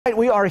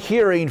We are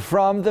hearing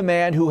from the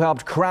man who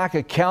helped crack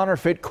a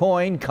counterfeit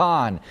coin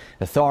con.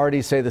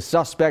 Authorities say the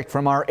suspect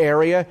from our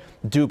area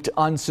duped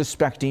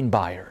unsuspecting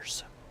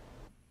buyers.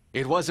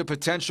 It was a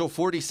potential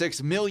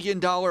 $46 million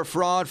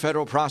fraud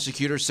federal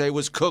prosecutors say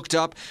was cooked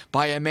up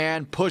by a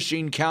man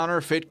pushing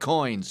counterfeit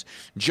coins.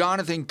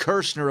 Jonathan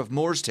Kirshner of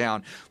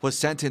Moorestown was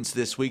sentenced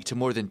this week to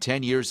more than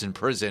 10 years in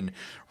prison.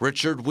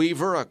 Richard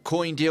Weaver, a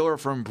coin dealer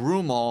from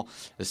Broomall,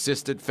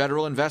 assisted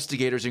federal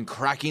investigators in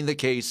cracking the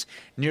case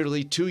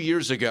nearly 2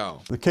 years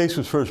ago. The case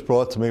was first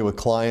brought to me with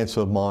clients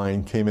of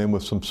mine came in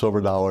with some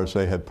silver dollars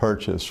they had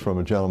purchased from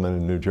a gentleman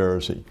in New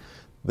Jersey.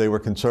 They were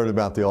concerned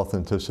about the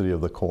authenticity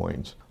of the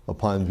coins.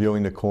 Upon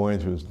viewing the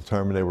coins, it was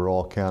determined they were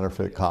all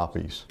counterfeit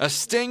copies. A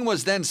sting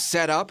was then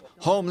set up.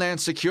 Homeland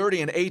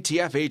Security and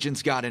ATF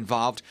agents got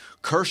involved.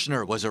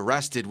 Kirshner was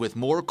arrested with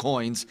more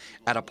coins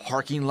at a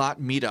parking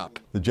lot meetup.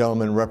 The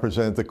gentleman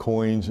represented the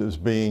coins as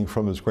being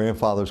from his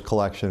grandfather's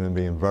collection and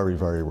being very,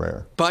 very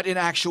rare. But in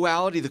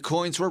actuality, the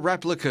coins were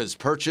replicas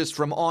purchased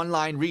from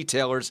online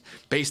retailers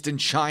based in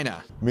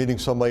China. Meeting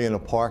somebody in a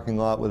parking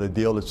lot with a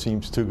deal that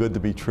seems too good to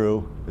be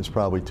true is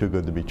probably too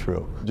good to be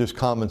true. Just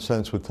common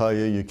sense would tell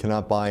you you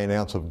cannot buy an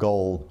ounce of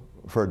gold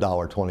for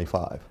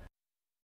 $1.25.